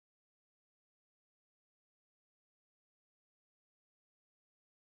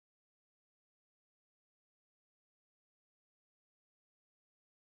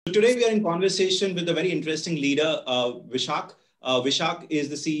today we are in conversation with a very interesting leader, Vishak. Vishak is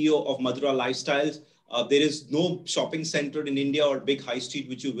the CEO of Madura Lifestyles. There is no shopping center in India or big high street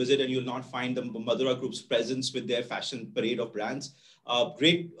which you visit and you'll not find the Madura Group's presence with their fashion parade of brands.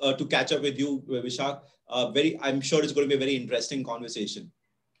 Great to catch up with you, Vishak. I'm sure it's going to be a very interesting conversation.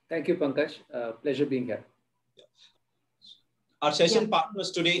 Thank you, Pankaj. Pleasure being here. Our session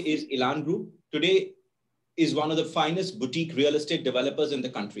partners today is Elan Group. Today is one of the finest boutique real estate developers in the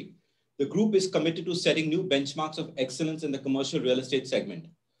country. The group is committed to setting new benchmarks of excellence in the commercial real estate segment.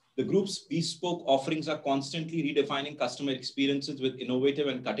 The group's bespoke offerings are constantly redefining customer experiences with innovative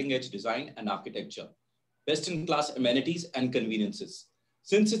and cutting-edge design and architecture, best-in-class amenities and conveniences.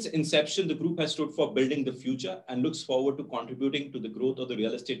 Since its inception, the group has stood for building the future and looks forward to contributing to the growth of the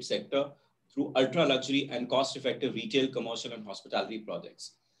real estate sector through ultra-luxury and cost-effective retail, commercial, and hospitality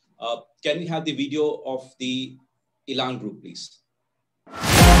projects. Can we have the video of the Elan Group, please?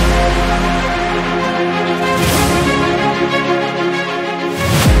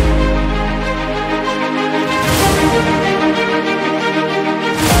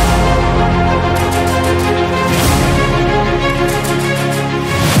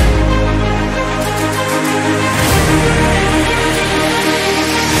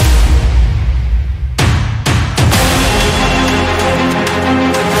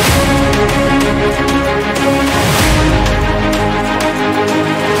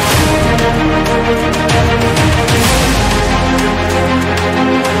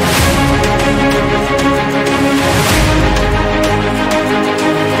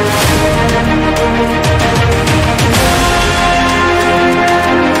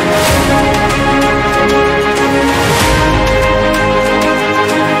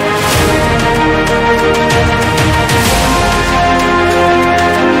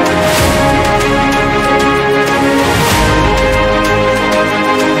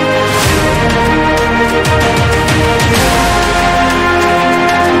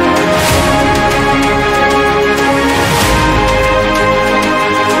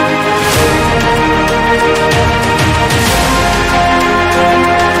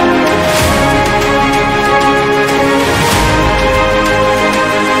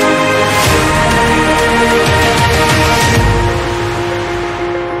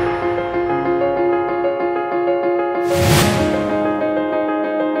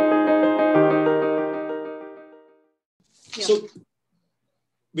 So,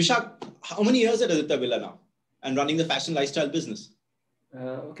 Vishak, how many years at Aditya Villa now and running the fashion lifestyle business?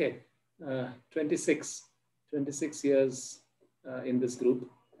 26 years in this group.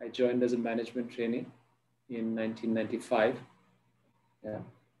 I joined as a management trainee in 1995. And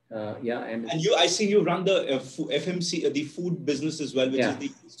I see you run the FMC, the food business as well, which is the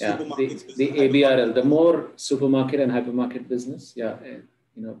supermarkets business. The ABRL, the more supermarket and hypermarket business.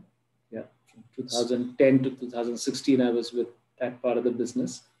 From 2010 to 2016, I was with that part of the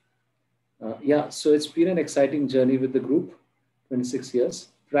business. So it's been an exciting journey with the group, 26 years,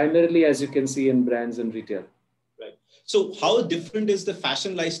 primarily, as you can see, in brands and retail. Right. So how different is the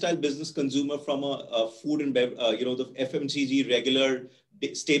fashion lifestyle business consumer from a food and the FMCG regular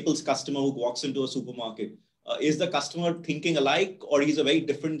staples customer who walks into a supermarket? Is the customer thinking alike, or is a very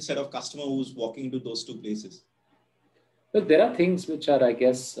different set of customer who's walking into those two places? Look, there are things which are, I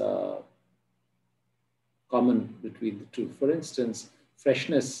guess, common between the two. For instance,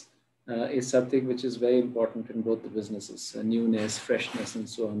 freshness is something which is very important in both the businesses. Newness, freshness, and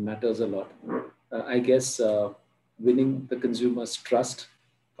so on matters a lot. I guess winning the consumer's trust,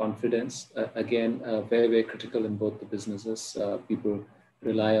 confidence, again, very, very critical in both the businesses. People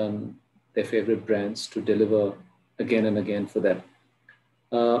rely on their favorite brands to deliver again and again for them.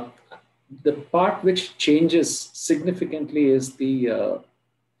 The part which changes significantly is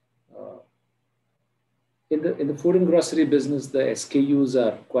in the food and grocery business, the SKUs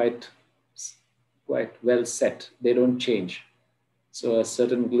are quite well set. They don't change. So a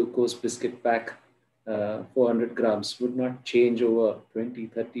certain glucose biscuit pack, 400 grams, would not change over 20,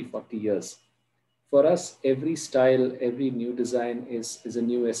 30, 40 years. For us, every style, every new design is a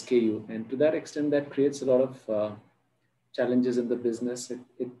new SKU. And to that extent, that creates a lot of challenges in the business.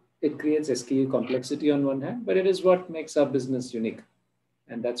 It creates SKU complexity on one hand, but it is what makes our business unique.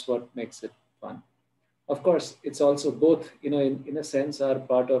 And that's what makes it fun. Of course, it's also both, in a sense, are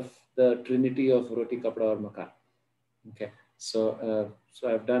part of the trinity of roti, kapda, or makan. Okay, so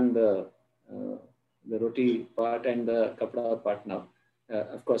I've done the roti part and the kapda part now.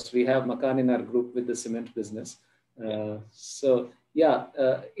 Of course, we have makan in our group with the cement business. It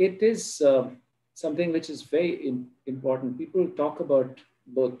is something which is very important. People talk about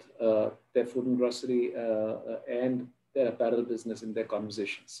both their food and grocery and their apparel business in their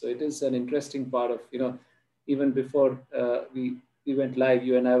conversations. So it is an interesting part of, even before we went live,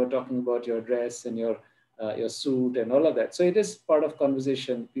 you and I were talking about your dress and your suit and all of that. So it is part of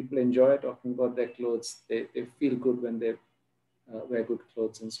conversation. People enjoy talking about their clothes. They feel good when they wear good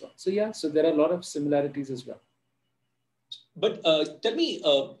clothes and so on. So yeah, so there are a lot of similarities as well. But tell me,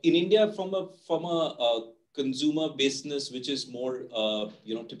 in India, from a consumer business, which is more,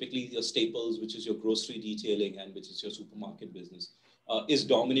 typically your staples, which is your grocery detailing and which is your supermarket business, is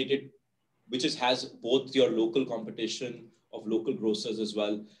dominated, which has both your local competition of local grocers as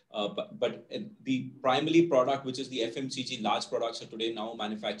well. But the primary product, which is the FMCG, large products are today now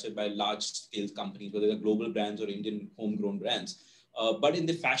manufactured by large scale companies, whether they're global brands or Indian homegrown brands. But in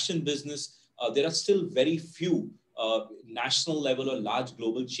the fashion business, there are still very few national level or large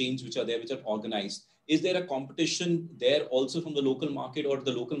global chains which are there, which are organized. Is there a competition there also from the local market, or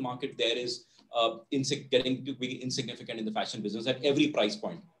the local market there is getting to be insignificant in the fashion business at every price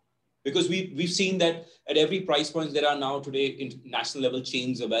point? Because we've seen that at every price point, there are now today national level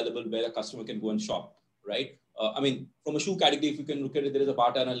chains available where a customer can go and shop, right? I mean, from a shoe category, if you can look at it, there is a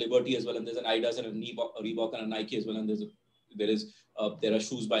Bata and a Liberty as well, and there's an Adidas and a Reebok and a Nike as well, and there are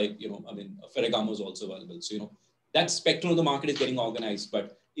shoes by, Ferragamo is also available. So, that spectrum of the market is getting organized,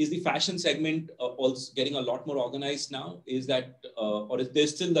 but is the fashion segment also getting a lot more organized now? Is that, or is there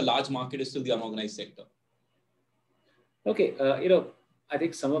still the large market is still the unorganized sector? Okay, I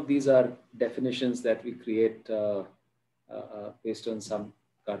think some of these are definitions that we create based on some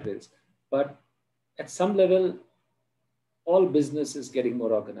guardrails, but at some level, all business is getting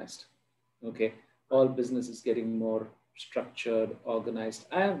more organized. Okay, all business is getting more structured, organized.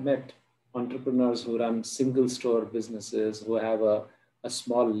 I have met entrepreneurs who run single store businesses, who have a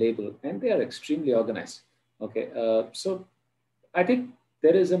small label, and they are extremely organized. Okay, so I think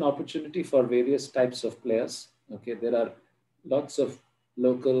there is an opportunity for various types of players. Okay, there are lots of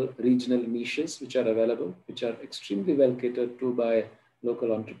local regional niches which are available, which are extremely well catered to by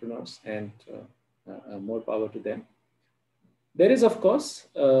local entrepreneurs, and more power to them. There is, of course,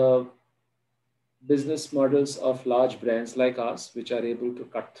 business models of large brands like us, which are able to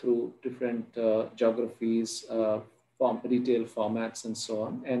cut through different geographies, retail formats, and so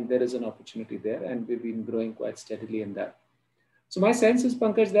on. And there is an opportunity there, and we've been growing quite steadily in that. So my sense is,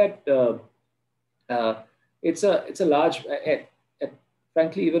 Pankaj, that it's a large.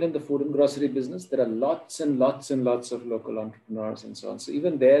 Frankly, even in the food and grocery business, there are lots and lots and lots of local entrepreneurs and so on. So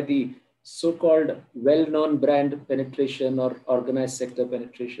even there, the so-called well-known brand penetration or organized sector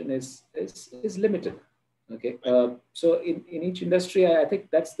penetration is limited. Okay, so in each industry, I think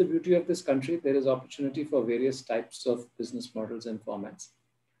that's the beauty of this country. There is opportunity for various types of business models and formats.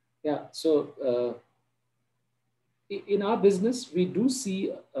 Yeah, so in our business, we do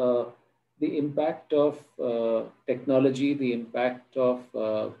see the impact of technology, the impact of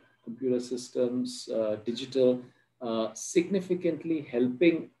computer systems, digital, significantly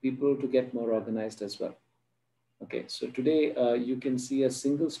helping people to get more organized as well. Okay, so today you can see a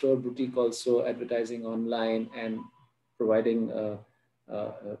single store boutique also advertising online and providing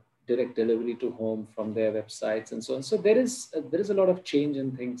direct delivery to home from their websites and so on. So there is a lot of change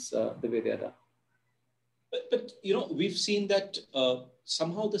in things the way they are done. But we've seen that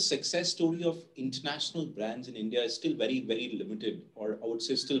somehow the success story of international brands in India is still very, very limited, or I would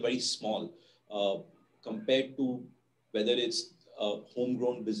say still very small compared to whether it's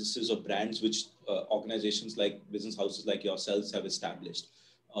homegrown businesses or brands which organizations like business houses like yourselves have established,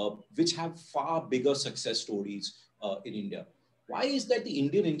 which have far bigger success stories in India. Why is that the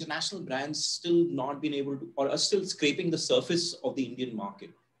Indian international brands still not been able to, or are still scraping the surface of the Indian market?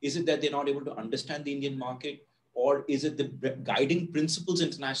 Is it that they're not able to understand the Indian market, or is it the guiding principles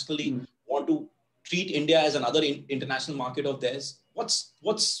internationally want to treat India as another international market of theirs? What's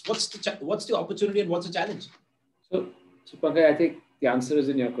the opportunity and what's the challenge? So Pankaj, I think the answer is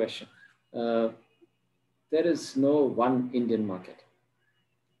in your question. There is no one Indian market.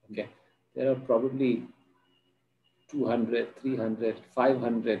 Okay, there are probably 200, 300,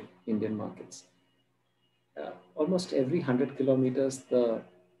 500 Indian markets. Almost every 100 kilometers, the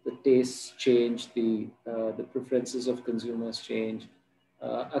tastes change, the preferences of consumers change.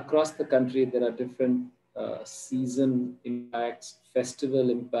 Across the country, there are different season impacts, festival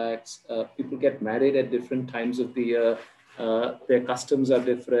impacts. People get married at different times of the year. Their customs are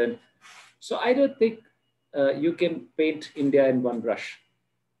different. So I don't think you can paint India in one brush.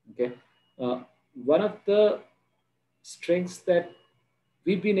 Okay, one of the strengths that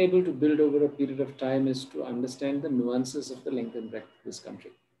we've been able to build over a period of time is to understand the nuances of the length and breadth of this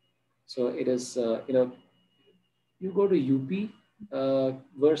country. So it is, you go to UP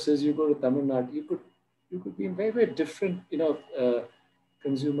versus you go to Tamil Nadu, you could be in very, very different,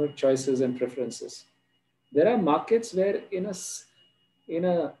 consumer choices and preferences. There are markets where in a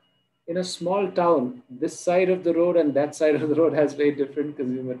in a small town, this side of the road and that side of the road has very different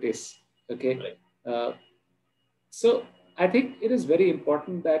consumer tastes. Okay. Right. So I think it is very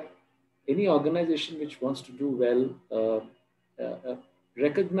important that any organization which wants to do well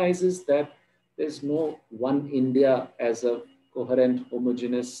recognizes that there's no one India as a coherent,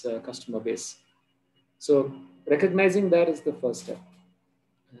 homogeneous customer base. So recognizing that is the first step.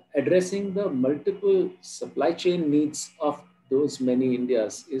 Addressing the multiple supply chain needs of those many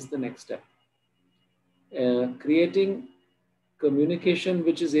Indias is the next step. Creating communication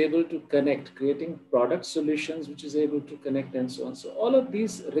which is able to connect, creating product solutions which is able to connect, and so on. So all of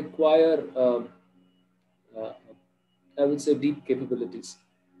these require, I would say, deep capabilities,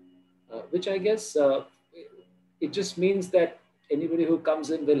 which I guess it just means that anybody who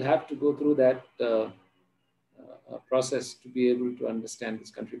comes in will have to go through that process to be able to understand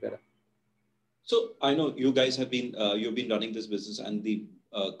this country better. So I know you guys have been you've been running this business, and the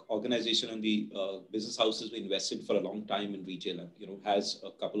organization and the business house has been invested for a long time in retail, and has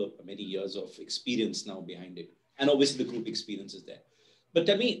a couple of many years of experience now behind it, and obviously the group experience is there. But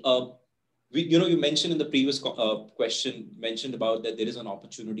tell me, you mentioned in the previous question mentioned about that there is an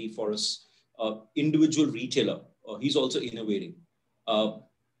opportunity for us individual retailer. He's also innovating,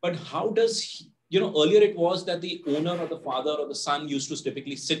 but how does he, earlier it was that the owner or the father or the son used to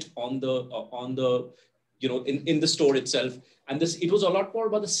typically sit on the in the store itself, and this it was a lot more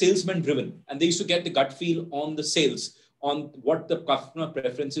about the salesman driven, and they used to get the gut feel on the sales, on what the customer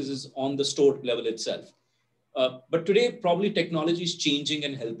preferences is on the store level itself. But today probably technology is changing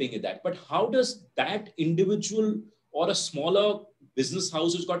and helping in that. But how does that individual or a smaller business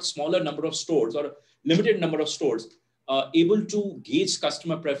house who's got smaller number of stores or a limited number of stores able to gauge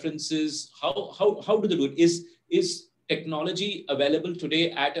customer preferences? How do they do it? Is technology available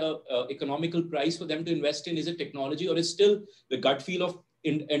today at a economical price for them to invest in? Is it technology, or is still the gut feel of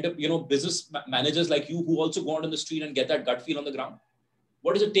business managers like you who also go out on the street and get that gut feel on the ground?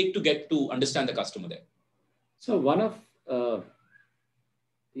 What does it take to get to understand the customer there? So one of the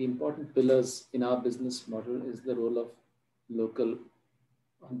important pillars in our business model is the role of local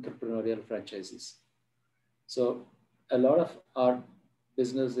entrepreneurial franchises. So a lot of our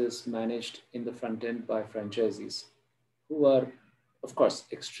business is managed in the front end by franchisees who are, of course,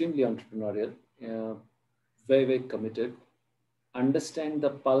 extremely entrepreneurial, very, very committed, understand the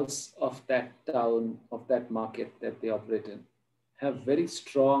pulse of that town, of that market that they operate in, have very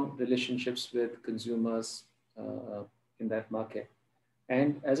strong relationships with consumers in that market.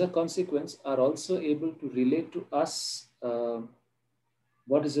 And as a consequence, are also able to relate to us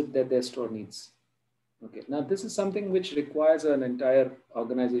what is it that their store needs. Okay, now this is something which requires an entire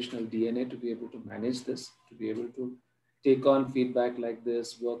organizational DNA to be able to manage this, to be able to take on feedback like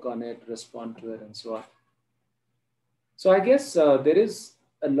this, work on it, respond to it, and so on. So I guess there is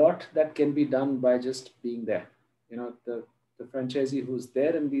a lot that can be done by just being there. The franchisee who's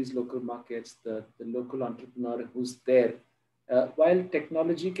there in these local markets, the local entrepreneur who's there, while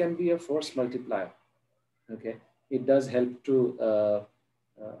technology can be a force multiplier, okay, it does help to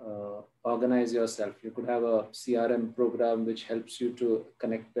organize yourself. You could have a CRM program which helps you to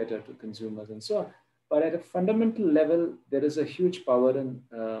connect better to consumers and so on. But at a fundamental level, there is a huge power in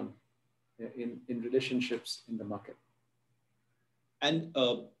relationships in the market. And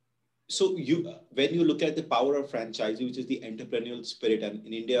so when you look at the power of franchising, which is the entrepreneurial spirit, and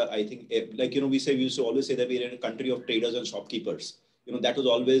in India, I think, we used to always say that we're in a country of traders and shopkeepers. That was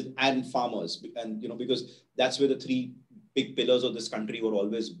always, and farmers, and because that's where the three big pillars of this country were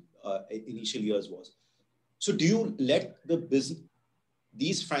always initial years was. So do you let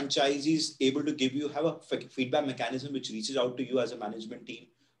these franchisees able to have a feedback mechanism which reaches out to you as a management team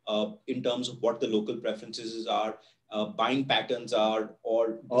in terms of what the local preferences are, buying patterns are,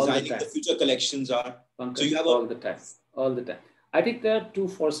 or designing the future collections are? Pankaj, so you have all the time. I think there are two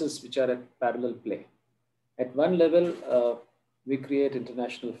forces which are at parallel play. At one level, we create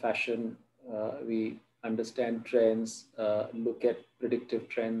international fashion. We understand trends, look at predictive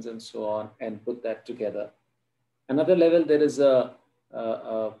trends and so on, and put that together. Another level, there is a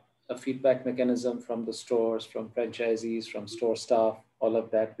feedback mechanism from the stores, from franchisees, from store staff, all of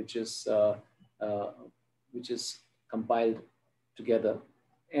that, which is compiled together,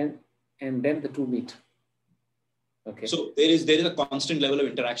 and then the two meet. Okay. So there is a constant level of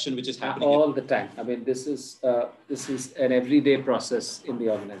interaction which is happening all the time. I mean, this is an everyday process in the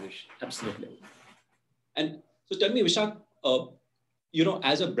organization. Absolutely. And so tell me, Vishak,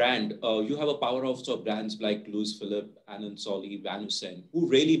 as a brand, you have a powerhouse of brands like Louis Philippe, Anand Solly, Van Heusen, who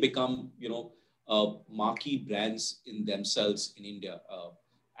really become, marquee brands in themselves in India.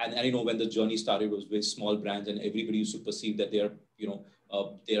 And you know, when the journey started, it was very small brands, and everybody used to perceive that they are, you know,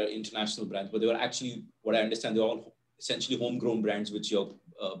 they are international brands, but they were actually, what I understand, they're all essentially homegrown brands which your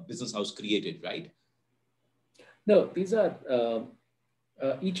business house created, right? No, these are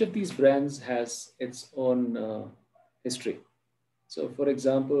each of these brands has its own history. So, for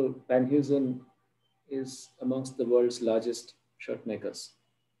example, Van Heusen is amongst the world's largest shirt makers.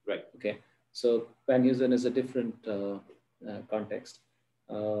 Right. Okay. So Van Heusen is a different context.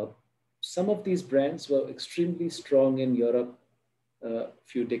 Uh, some of these brands were extremely strong in Europe a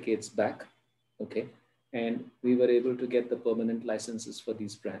few decades back. Okay. And we were able to get the permanent licenses for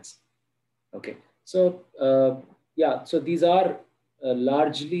these brands. Okay. So, yeah, so these are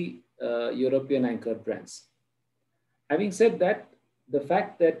largely European anchored brands. Having said that, the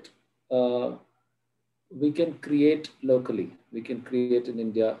fact that we can create locally, we can create in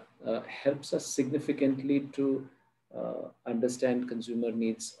India, helps us significantly to understand consumer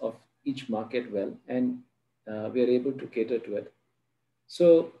needs of each market well, and we are able to cater to it.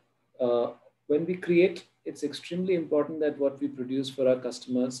 So when we create, it's extremely important that what we produce for our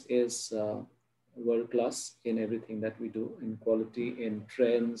customers is world class in everything that we do, in quality, in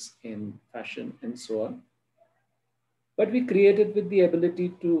trends, in fashion, and so on. But we created with the ability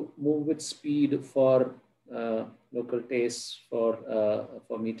to move with speed for local tastes, for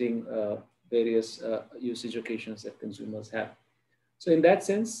meeting various usage occasions that consumers have. So in that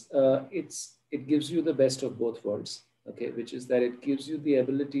sense, it gives you the best of both worlds, okay, which is that it gives you the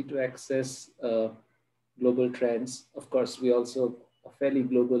ability to access global trends. Of course, we also are fairly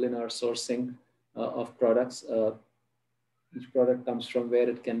global in our sourcing of products. Each product comes from where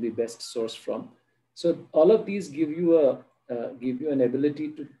it can be best sourced from. So all of these give you an ability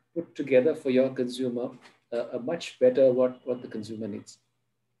to put together for your consumer a much better what the consumer needs.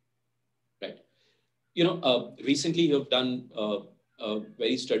 Right. You know, recently you have done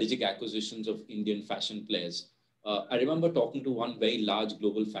very strategic acquisitions of Indian fashion players. I remember talking to one very large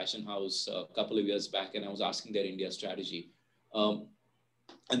global fashion house a couple of years back, and I was asking their India strategy.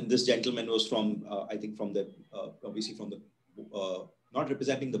 And this gentleman was from, I think, from the obviously from the not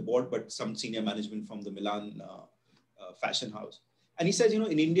representing the board, but some senior management from the Milan fashion house. And he says, you know,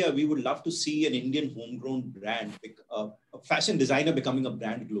 in India, we would love to see an Indian homegrown brand, a fashion designer becoming a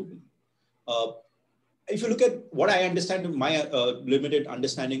brand globally. If you look at what I understand, my limited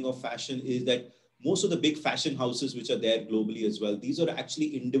understanding of fashion is that most of the big fashion houses which are there globally as well, these are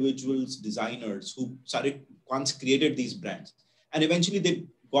actually individuals, designers who started once created these brands. And eventually they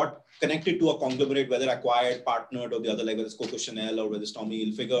got connected to a conglomerate, whether acquired, partnered, or the other, like whether it's Coco Chanel or whether it's Tommy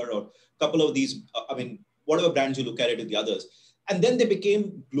Hilfiger or a couple of these, I mean, whatever brands you look at it with the others. And then they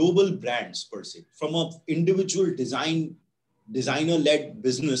became global brands per se. From an individual designer-led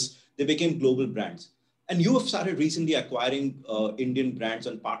business, they became global brands. And you have started recently acquiring Indian brands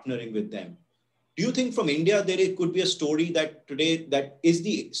and partnering with them. Do you think from India there could be a story that today that is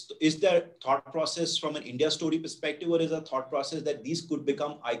there thought process from an India story perspective, or is a thought process that these could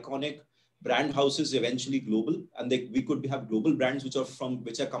become iconic brand houses eventually global, and we could have global brands which are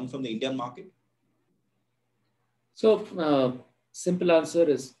come from the Indian market? So simple answer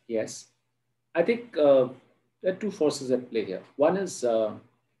is yes. I think there are two forces at play here. One is, are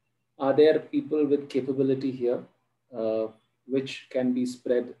there people with capability here which can be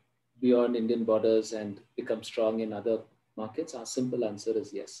spread beyond Indian borders and become strong in other markets? Our simple answer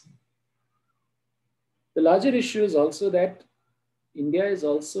is yes. The larger issue is also that India is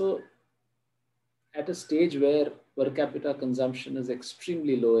also at a stage where per capita consumption is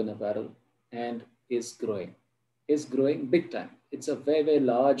extremely low in apparel and is growing big time. It's a very, very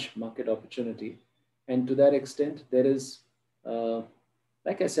large market opportunity. And to that extent, there is,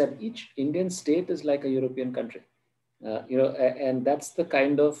 like I said, each Indian state is like a European country. And that's the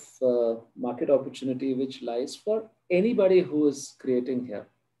kind of market opportunity which lies for anybody who is creating here.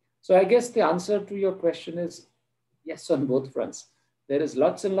 So I guess the answer to your question is yes on both fronts. There is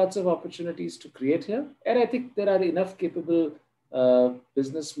lots and lots of opportunities to create here. And I think there are enough capable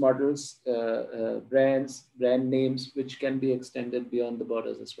business models, brands, brand names, which can be extended beyond the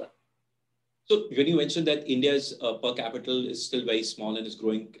borders as well. So when you mentioned that India's per capita is still very small and is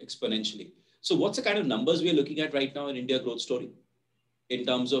growing exponentially. So what's the kind of numbers we're looking at right now in India growth story, in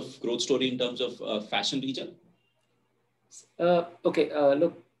terms of fashion retail?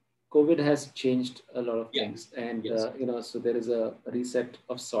 Look, COVID has changed a lot of things. And, so there is a reset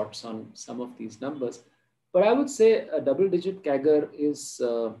of sorts on some of these numbers. But I would say a double-digit CAGR is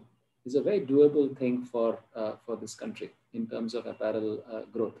a very doable thing for this country in terms of apparel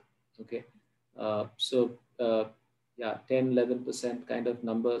growth, okay? 10, 11% kind of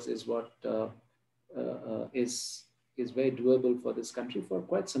numbers is what is very doable for this country for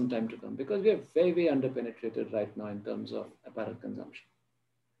quite some time to come, because we are very, very underpenetrated right now in terms of apparel consumption.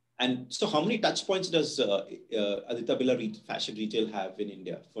 And so how many touch points does Aditya Birla Fashion Retail have in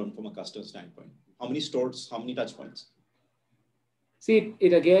India from a customer standpoint? How many stores, how many touch points? See,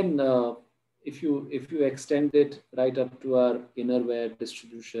 it again, if you extend it right up to our innerwear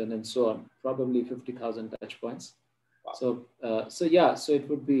distribution and so on, probably 50,000 touch points. Wow. So it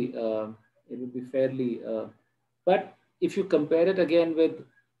would be fairly, but if you compare it again with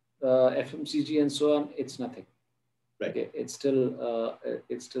FMCG and so on, it's nothing. Right. Okay, it's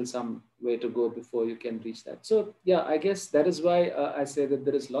still some way to go before you can reach that. So yeah, I guess that is why I say that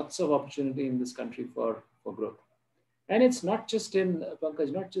there is lots of opportunity in this country for growth. And it's not just in,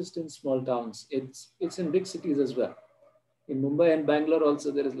 Pankaj, not just in small towns, it's in big cities as well. In Mumbai and Bangalore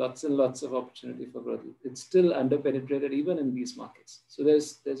also, there is lots and lots of opportunity for growth. It's still underpenetrated even in these markets. So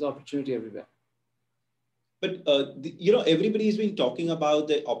there's opportunity everywhere. But, everybody's been talking about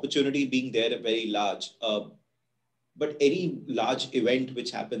the opportunity being there very large. But any large event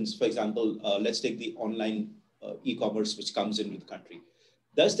which happens, for example, let's take the online e-commerce which comes into the country.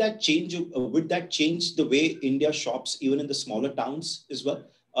 Does that change, would that change the way India shops even in the smaller towns as well?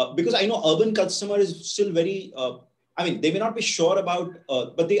 Because I know urban customer is still very, they may not be sure about,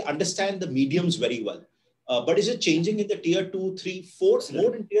 but they understand the mediums very well. But is it changing in the tier 2, 3, 4, Absolutely.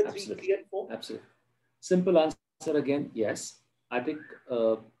 more in tier 3, Absolutely. 3 and 4? Absolutely. Simple answer again, yes. I think,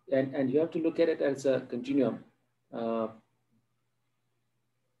 and you have to look at it as a continuum.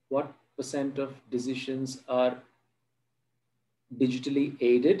 What % of decisions are digitally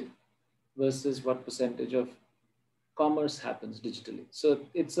aided versus what percentage of commerce happens digitally? So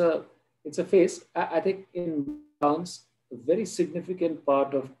it's a phase. I think in towns, a very significant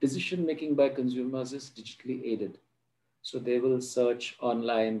part of decision making by consumers is digitally aided. So they will search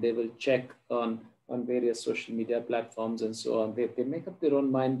online, they will check on various social media platforms and so on. They make up their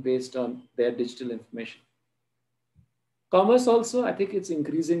own mind based on their digital information. Commerce also, I think it's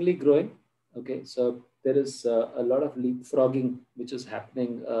increasingly growing. Okay, so there is a lot of leapfrogging which is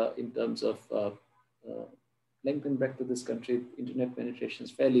happening in terms of length and breadth of this country. Internet penetration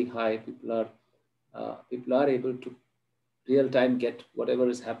is fairly high. People are able to real time get whatever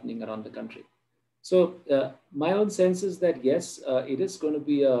is happening around the country. So my own sense is that yes, it is going to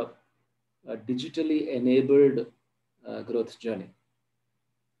be a digitally enabled growth journey.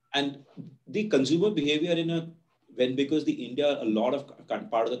 And the consumer behavior because the India, a lot of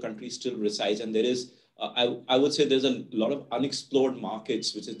part of the country still resides, and there is, I would say there's a lot of unexplored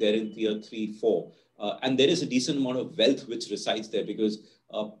markets, which is there in tier 3, 4. And there is a decent amount of wealth which resides there, because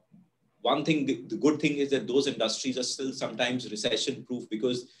one thing, the good thing is that those industries are still sometimes recession proof,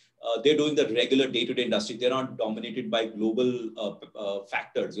 because they're doing the regular day-to-day industry. They're not dominated by global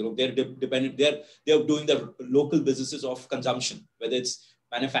factors. They're dependent. They're doing the local businesses of consumption, whether it's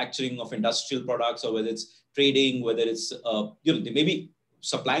manufacturing of industrial products or whether it's trading, whether it's they may be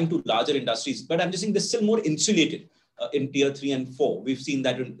supplying to larger industries. But I'm just saying they're still more insulated in tier 3 and 4. We've seen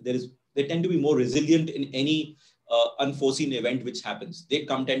that they tend to be more resilient in any unforeseen event which happens. They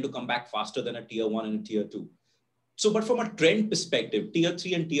tend to come back faster than a tier 1 and a tier 2. So, but from a trend perspective, tier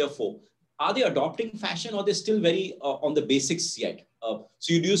 3 and tier 4, are they adopting fashion, or they're still very on the basics yet? So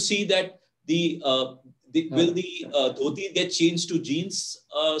do you see that will the dhoti get changed to jeans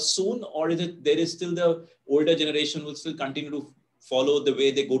soon, or there is still the older generation will still continue to follow the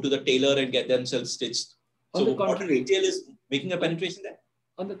way they go to the tailor and get themselves stitched? So modern retail is making a penetration there?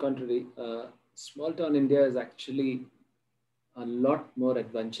 On the contrary, small town India is actually a lot more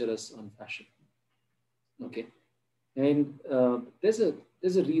adventurous on fashion. Okay. And there's a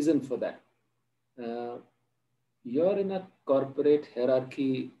reason for that. You're in a corporate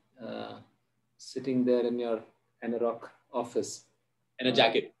hierarchy, sitting there in your Anarock office. In a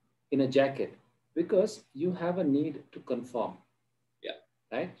jacket. In a jacket, because you have a need to conform. Yeah.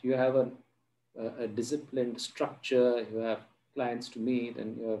 Right? You have a disciplined structure, you have clients to meet,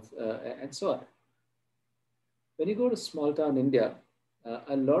 and you have, and so on. When you go to small town India,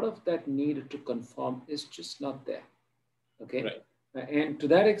 a lot of that need to conform is just not there. Okay. Right. And to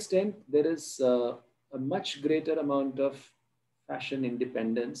that extent, there is a much greater amount of fashion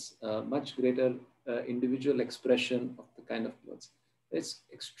independence, much greater individual expression of the kind of clothes. It's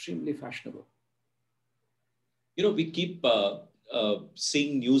extremely fashionable. We keep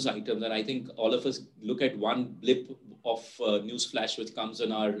seeing news items, and I think all of us look at one blip of news flash which comes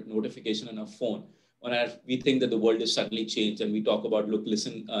on our notification on our phone. We think that the world has suddenly changed, and we talk about,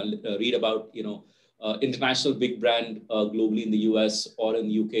 read about, international big brand globally in the US or in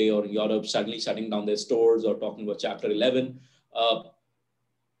the UK or in Europe suddenly shutting down their stores or talking about Chapter 11.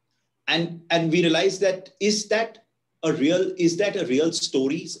 And we realized that is that a real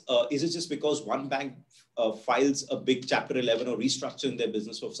story? Is it just because one bank files a big Chapter 11 or restructure in their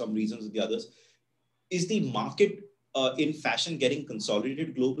business for some reasons or the others? Is the market in fashion getting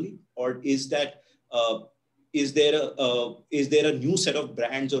consolidated globally, or is that is there a new set of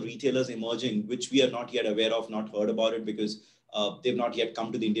brands or retailers emerging which we are not yet aware of, not heard about it because they've not yet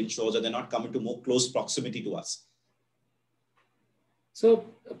come to the Indian shores, or they're not coming to more close proximity to us? So,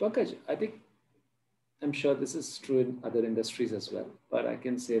 Pankaj, I'm sure this is true in other industries as well, but I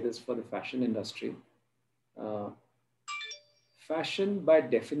can say this for the fashion industry. Uh, Fashion, by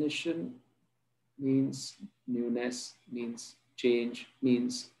definition, means newness, means change,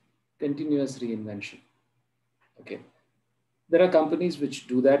 means continuous reinvention. Okay. There are companies which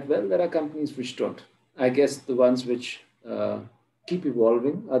do that well. There are companies which don't. I guess the ones which keep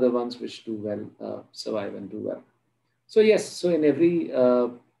evolving are the ones which do well, survive and do well. So yes, so in every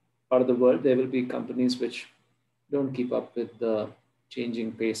part of the world, there will be companies which don't keep up with the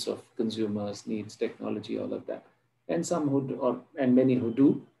changing pace of consumers' needs, technology, all of that, and some who do, and many who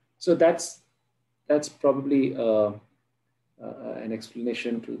do. So that's probably an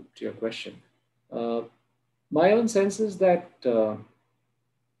explanation to your question. Uh, my own sense is that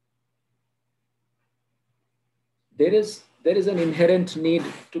there is an inherent need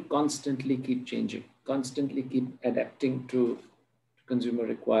to constantly keep changing, constantly keep adapting to consumer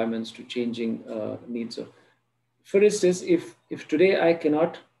requirements, to changing needs of. For instance, if today I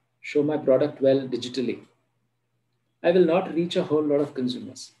cannot show my product well digitally, I will not reach a whole lot of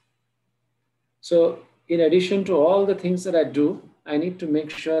consumers. So in addition to all the things that I do, I need to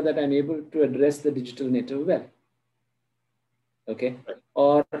make sure that I'm able to address the digital native well. Okay.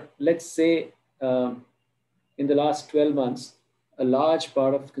 Or let's say in the last 12 months, a large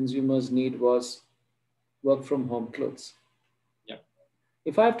part of consumers' need was work from home clothes. Yeah.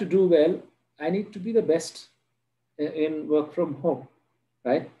 If I have to do well, I need to be the best in work from home,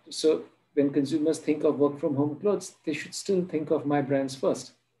 right? So when consumers think of work from home clothes, they should still think of my brands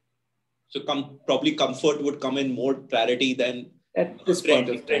first. So probably comfort would come in more clarity than at this point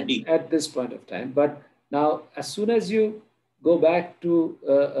of time. At this point of time, but now as soon as you go back to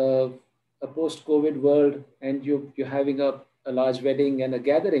a post-COVID world and you're having a large wedding and a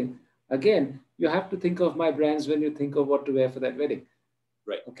gathering, again you have to think of my brands when you think of what to wear for that wedding.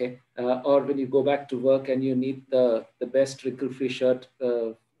 Right. Okay. Or when you go back to work and you need the best wrinkle-free shirt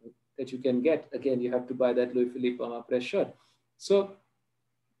that you can get, again you have to buy that Louis Philippe Palma Press shirt. So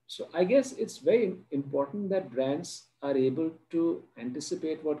I guess it's very important that brands are able to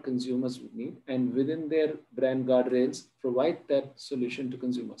anticipate what consumers would need and within their brand guardrails, provide that solution to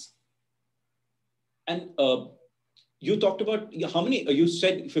consumers. And you talked about how many, you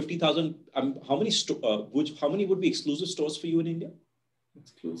said 50,000, how many would be exclusive stores for you in India?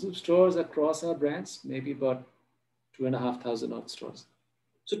 Exclusive stores across our brands, maybe about 2,500 odd stores.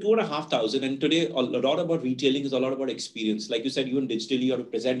 So 2,500, and today a lot about retailing is a lot about experience. Like you said, even digitally, you have to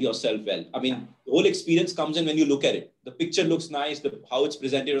present yourself well. I mean, the whole experience comes in when you look at it. The picture looks nice, how it's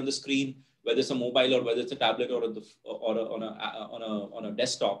presented on the screen, whether it's a mobile or whether it's a tablet or on a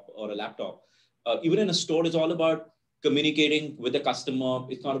desktop or a laptop. Even in a store, it's all about communicating with the customer.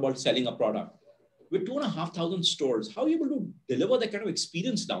 It's not about selling a product. With 2,500 stores, how are you able to deliver that kind of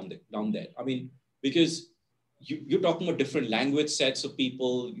experience down there? I mean, because you're talking about different language sets of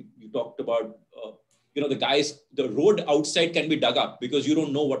people. You talked about, the road outside can be dug up because you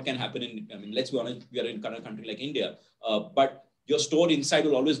don't know what can happen let's be honest, we are in a country like India, but your store inside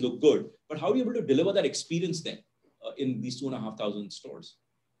will always look good. But how are you able to deliver that experience then in these 2,500 stores?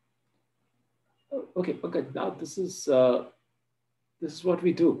 Okay. Now this is what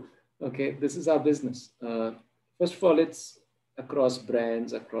we do. Okay. This is our business. First of all, it's across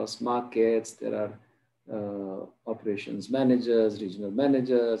brands, across markets. There are operations managers, regional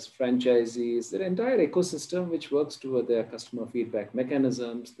managers, franchisees, their entire ecosystem which works toward their customer feedback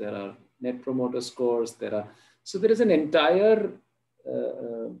mechanisms. There are net promoter scores. So there is an entire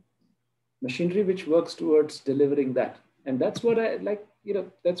machinery which works towards delivering that. And that's what I like,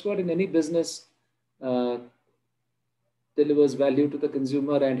 that's what in any business delivers value to the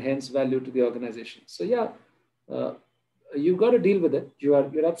consumer and hence value to the organization. So yeah, you've got to deal with it.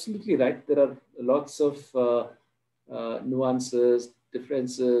 You're absolutely right. There are lots of nuances,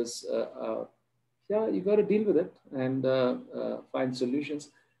 differences. Yeah, you got to deal with it and find solutions.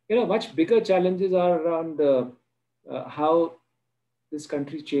 Much bigger challenges are around how this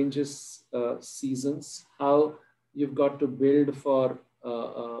country changes seasons, how you've got to build for,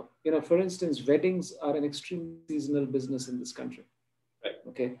 for instance, weddings are an extremely seasonal business in this country. Right.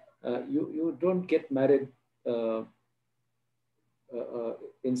 Okay. You don't get married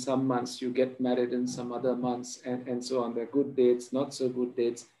in some months, you get married in some other months, and so on. There are good dates, not so good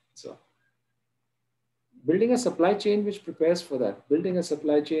dates, so on. Building a supply chain which prepares for that, building a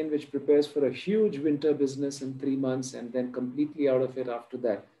supply chain which prepares for a huge winter business in 3 months and then completely out of it after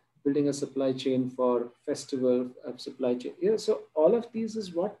that, building a supply chain for festival supply chain. Yeah, so all of these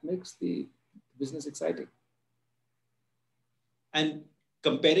is what makes the business exciting. And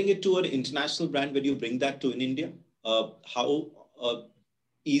comparing it to an international brand, when you bring that to in India, how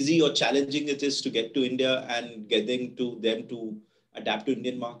easy or challenging it is to get to India and getting to them to adapt to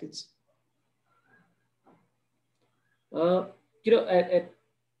Indian markets? You know,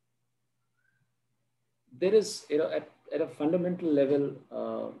 there is, you know, at a fundamental level,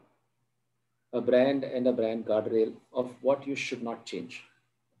 a brand and a brand guardrail of what you should not change.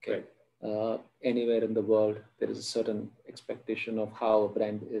 Okay. Right. Anywhere in the world, there is a certain expectation of how a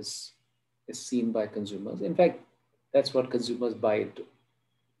brand is seen by consumers. In fact, that's what consumers buy into.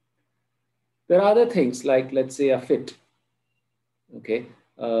 There are other things like, let's say, a fit. Okay.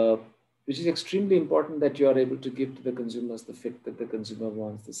 Which is extremely important that you are able to give to the consumers the fit that the consumer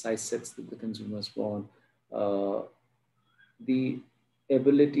wants, the size sets that the consumers want, the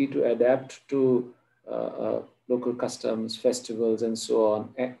ability to adapt to local customs, festivals, and so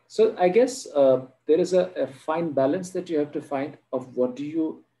on. And so I guess there is a fine balance that you have to find of what do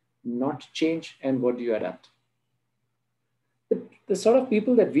you not change and what do you adapt. The sort of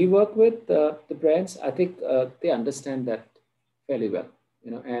people that we work with, the brands, I think they understand that fairly well,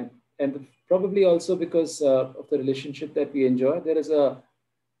 you know, and probably also because of the relationship that we enjoy, there is a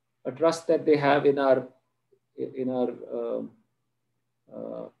trust that they have in our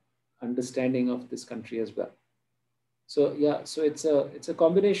understanding of this country as well. So yeah, so it's a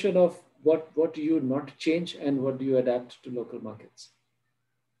combination of what do you not change and what do you adapt to local markets.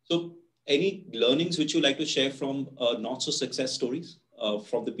 So any learnings which you like to share from not so success stories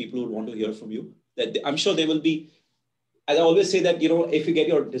from the people who want to hear from you? That I'm sure there will be. As I always say that, you know, if you get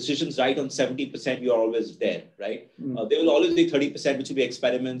your decisions right on 70%, you're always there, right? There will always be 30%, which will be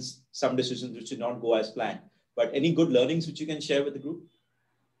experiments, some decisions which will not go as planned. But any good learnings which you can share with the group?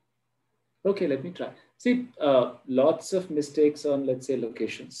 Okay, let me try. See, lots of mistakes on, let's say,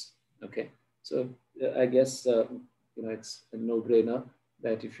 locations. Okay, so I guess, you know, it's a no-brainer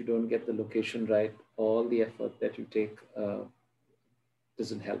that if you don't get the location right, all the effort that you take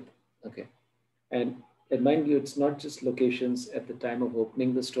doesn't help. Okay, and mind you, it's not just locations at the time of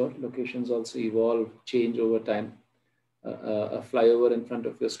opening the store. Locations also evolve, change over time. A flyover in front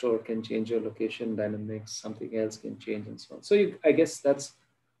of your store can change your location dynamics. Something else can change and so on. So I guess that's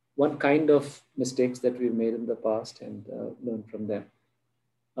one kind of mistakes that we've made in the past and learn from them.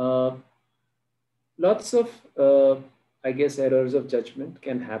 Lots of, I guess, errors of judgment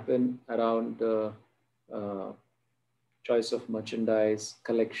can happen around choice of merchandise,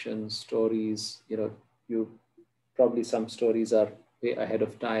 collections, stories. You know, probably some stories are way ahead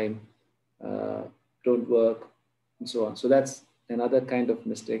of time, don't work, and so on. So that's another kind of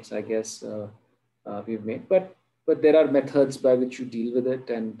mistakes, I guess, we've made. But there are methods by which you deal with it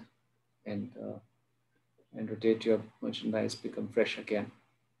and rotate your merchandise, become fresh again.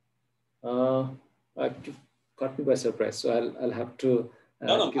 You've caught me by surprise, so I'll have to.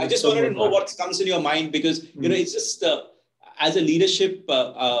 No. I just wanted to know what comes in your mind because you know it's just as a leadership,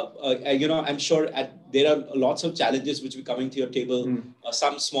 you know, I'm sure there are lots of challenges which will be coming to your table.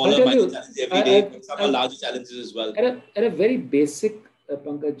 Some smaller minor challenges every day, but some are larger challenges as well. At a very basic,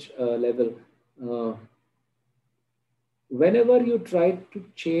 Pankaj, level, whenever you try to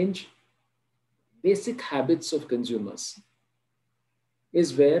change basic habits of consumers,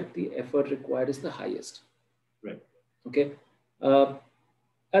 is where the effort required is the highest. Right. Okay. I'll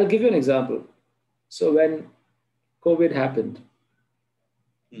give you an example. So when COVID happened,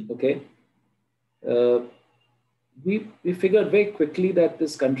 okay, we figured very quickly that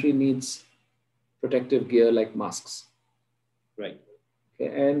this country needs protective gear like masks. Right.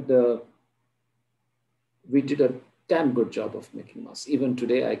 Okay, and we did a damn good job of making masks. Even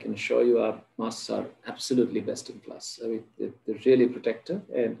today, I can assure you our masks are absolutely best in class. I mean, they're really protective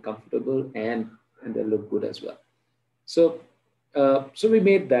and comfortable and they look good as well. So we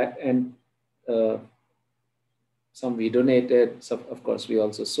made that, and some we donated. Some, of course, we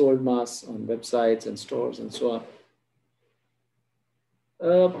also sold masks on websites and stores and so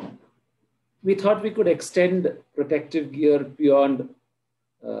on. We thought we could extend protective gear beyond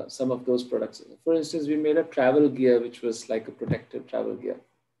some of those products. For instance, we made a travel gear, which was like a protective travel gear.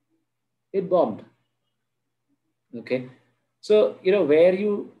 It bombed. Okay. So, you know, where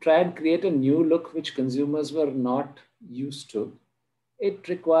you try and create a new look, which consumers were not used to, it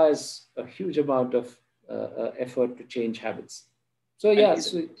requires a huge amount of effort to change habits. So yeah,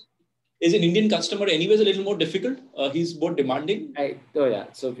 is an Indian customer anyways a little more difficult? He's more demanding.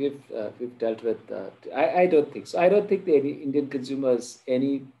 So we've dealt with. I don't think so. I don't think the Indian consumers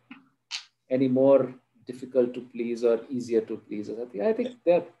any more difficult to please or easier to please. I think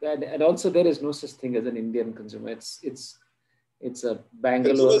that, and also there is no such thing as an Indian consumer. It's a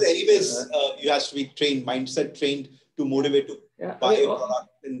Bangalore. Consumers anyways, you have to be trained, mindset trained to motivate to buy a product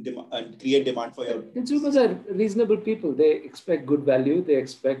and create demand for your. Consumers are reasonable people. They expect good value. They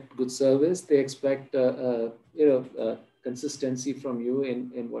expect good service. They expect consistency from you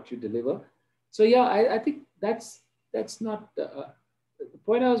in what you deliver. So yeah, I think that's not the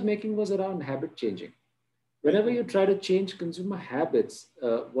point I was making was around habit changing. Whenever you try to change consumer habits,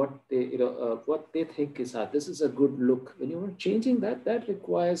 what they think is this is a good look. When you're changing that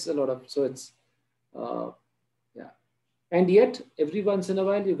requires a lot of, so it's and yet every once in a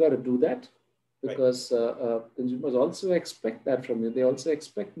while you got to do that because consumers also expect that from you. They also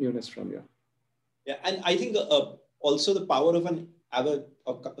expect newness from you. Yeah, and I think also the power of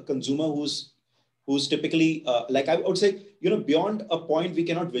a consumer who's typically like I would say, beyond a point we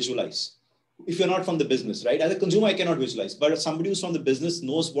cannot visualize. If you're not from the business, right? As a consumer, I cannot visualize, but somebody who's from the business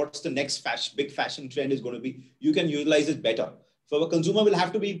knows what's the next big fashion trend is going to be. You can utilize it better. So a consumer will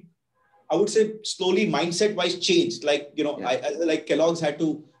have to be, I would say, slowly mindset-wise changed. Like, like Kellogg's had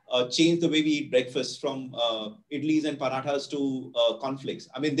to change the way we eat breakfast from idlis and parathas to cornflakes.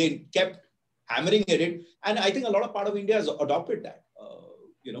 I mean, they kept hammering at it. And I think a lot of part of India has adopted that,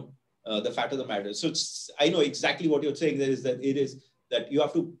 the fact of the matter. So I know exactly what you're saying. There is that it is that you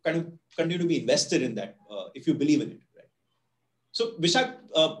have to kind of continue to be invested in that if you believe in it, right? So Vishak,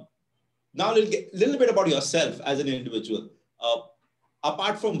 now a little bit about yourself as an individual.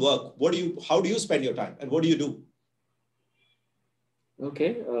 Apart from work, how do you spend your time and what do you do?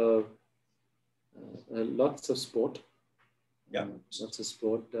 Okay, lots of sport. Yeah, lots of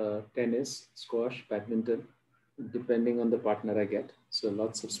sport, tennis, squash, badminton, depending on the partner I get. So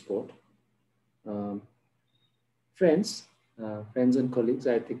lots of sport. Friends and colleagues.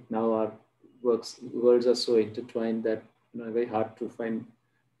 I think now our worlds are so intertwined that very hard to find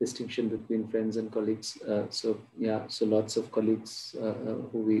distinction between friends and colleagues. So lots of colleagues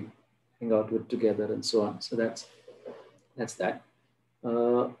who we hang out with together and so on. So that's that.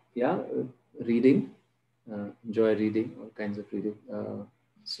 Reading. Enjoy reading, all kinds of reading.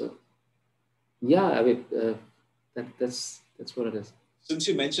 That's what it is. Since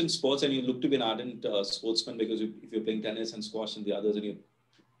you mentioned sports and you look to be an ardent sportsman because if you're playing tennis and squash and the others, and you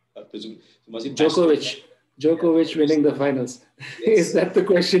Djokovic winning the finals. Yes. Is that the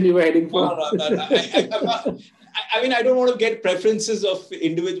question you were heading for? No. I mean, I don't want to get preferences of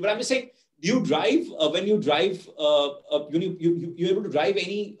individuals, but I'm just saying, do you drive? When you drive, you're able to drive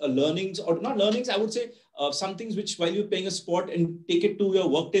any learnings or not learnings, I would say, some things which while you're playing a sport and take it to your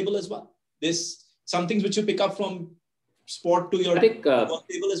work table as well? There's some things which you pick up from sport to your work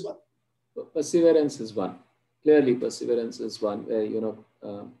table as well? Perseverance is one. Clearly, perseverance is one where, you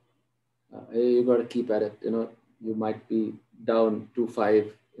got to keep at it. You might be down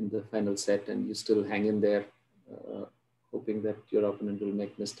 2-5 in the final set and you still hang in there, hoping that your opponent will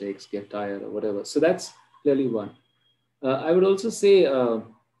make mistakes, get tired or whatever. So that's clearly one. I would also say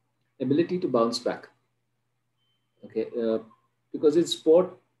ability to bounce back. Okay, because in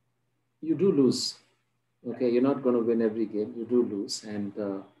sport, you do lose. Okay, you're not going to win every game. You do lose. And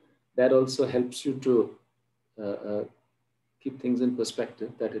that also helps you to keep things in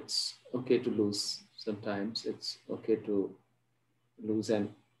perspective, that it's okay to lose sometimes. It's okay to lose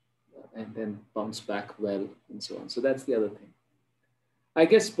and then bounce back well and so on. So that's the other thing. I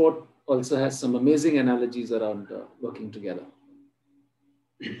guess sport also has some amazing analogies around working together.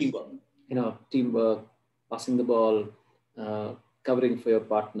 Teamwork, passing the ball, covering for your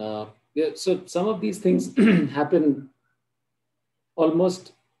partner. Yeah, so some of these things happen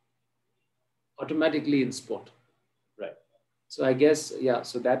almost automatically in sport. Right. So I guess,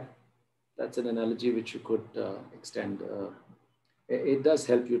 so that's an analogy which you could extend. It does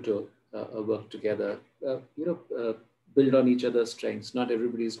help you to work together, build on each other's strengths. Not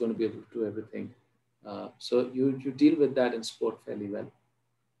everybody is going to be able to do everything. So you deal with that in sport fairly well.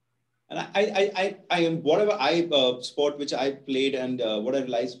 And I am whatever sport which I played and what I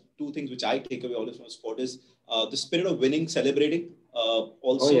realized, two things which I take away always from sport is the spirit of winning, celebrating.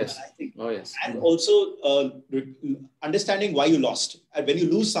 Also, oh, yes. And also understanding why you lost. And when you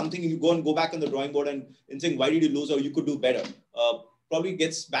lose something, you go back on the drawing board and saying, why did you lose or you could do better? Probably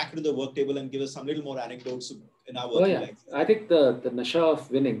gets back to the work table and give us some little more anecdotes in our working life. I think the nasha of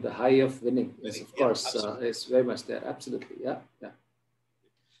winning, the high of winning is, of course, is very much there. Absolutely. Yeah.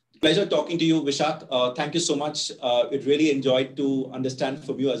 Pleasure talking to you, Vishak. Thank you so much. It really enjoyed to understand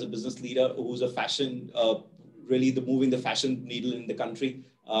from you as a business leader who's a fashion, really moving the fashion needle in the country,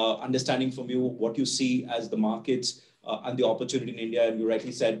 understanding from you what you see as the markets and the opportunity in India. And you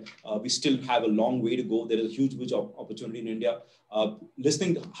rightly said, we still have a long way to go. There is a huge opportunity in India.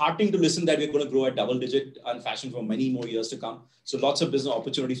 Heartening to listen that we're going to grow at double digit on fashion for many more years to come. So lots of business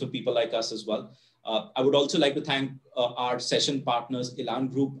opportunities for people like us as well. I would also like to thank our session partners, Elan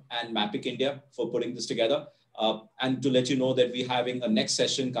Group and MAPIC India, for putting this together. And to let you know that we're having a next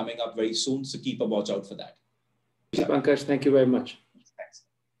session coming up very soon. So keep a watch out for that. Pankaj, thank you very much.